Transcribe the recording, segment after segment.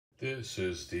This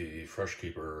is the Fresh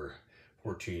Keeper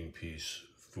 14-piece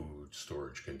food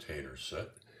storage container set.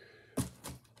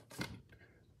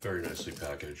 Very nicely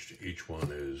packaged. Each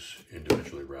one is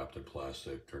individually wrapped in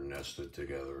plastic. They're nested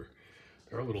together.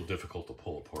 They're a little difficult to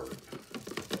pull apart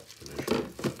initially,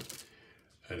 but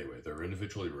anyway, they're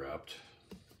individually wrapped.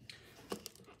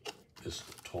 This is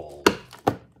one of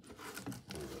the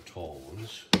tall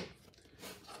ones.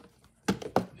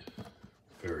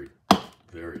 Very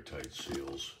tight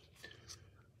seals.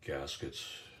 Gaskets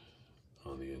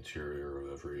on the interior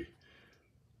of every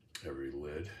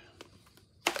lid.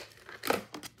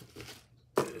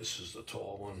 This is the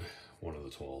tall one of the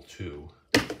tall two.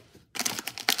 I've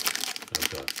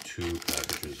got two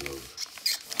packages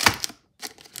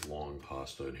of long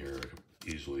pasta in here. I could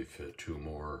easily fit two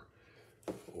more,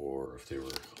 or if they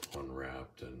were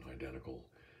unwrapped and identical,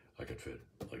 I could fit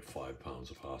like 5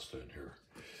 pounds of pasta in here.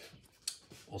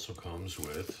 Also comes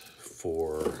with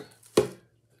 4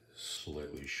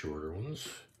 slightly shorter ones,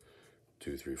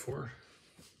 2, 3, 4.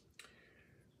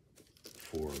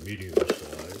 4 medium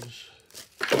size,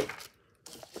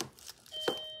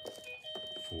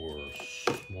 4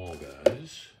 small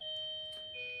guys,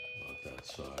 not that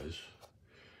size,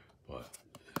 but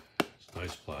it's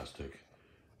nice plastic,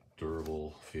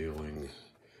 durable feeling.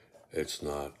 It's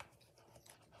not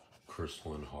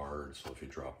crystalline hard, so if you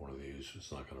drop one of these,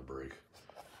 it's not going to break.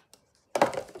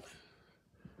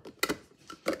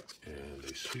 And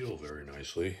they seal very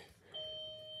nicely.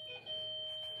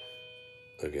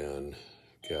 Again,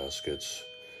 gaskets,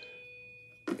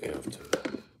 you have to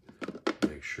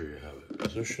make sure you have it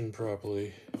positioned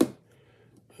properly,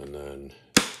 and then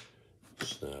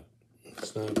snap.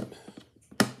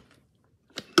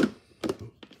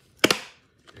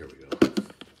 Here we go.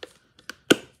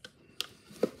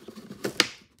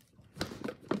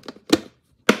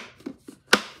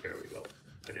 There we go.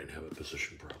 I didn't have it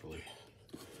positioned properly.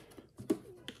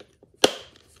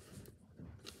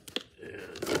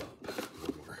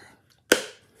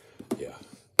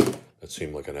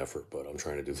 Seemed like an effort, but I'm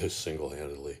trying to do this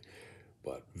single-handedly.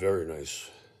 But very nice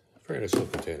little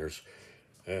containers.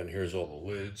 And here's all the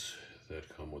lids that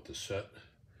come with the set.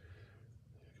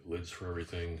 Lids for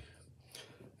everything.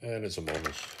 And it's a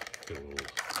bonus. Get a little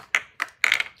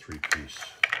 3-piece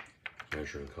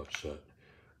measuring cup set.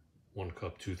 1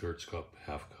 cup, 2/3 cup,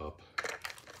 1/2 cup.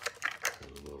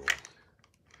 And a little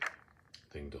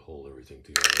thing to hold everything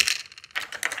together.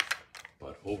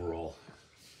 But overall,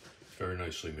 very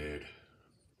nicely made.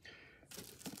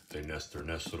 They're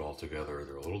nested all together.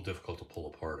 They're a little difficult to pull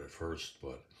apart at first,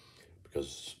 but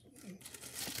because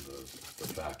the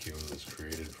vacuum that's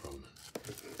created from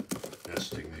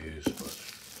nesting these,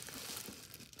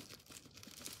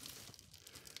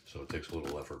 so it takes a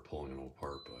little effort pulling them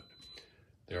apart, but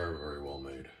they are very well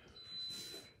made.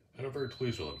 And I'm very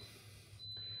pleased with them.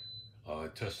 I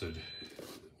tested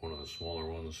one of the smaller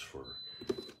ones for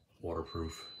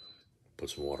waterproof. Put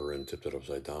some water in, tipped it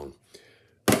upside down.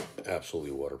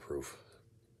 Absolutely waterproof.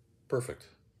 Perfect.